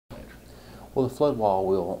Well, the flood wall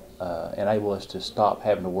will enable us to stop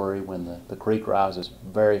having to worry when the creek rises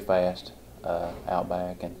very fast out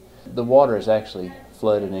back. And the water has actually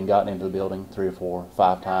flooded and gotten into the building 3 or 4,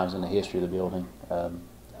 5 times in the history of the building.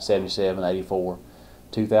 77, 84,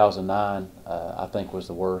 2009 I think was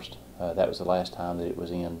the worst. That was the last time that it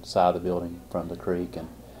was inside the building from the creek, and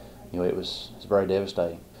it's very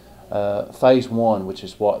devastating. Phase 1, which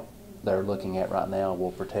is what they're looking at right now,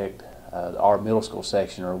 will protect our middle school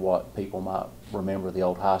section, or what people might remember the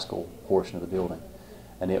old high school portion of the building,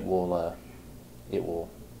 and it will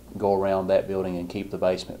go around that building and keep the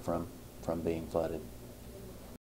basement from being flooded.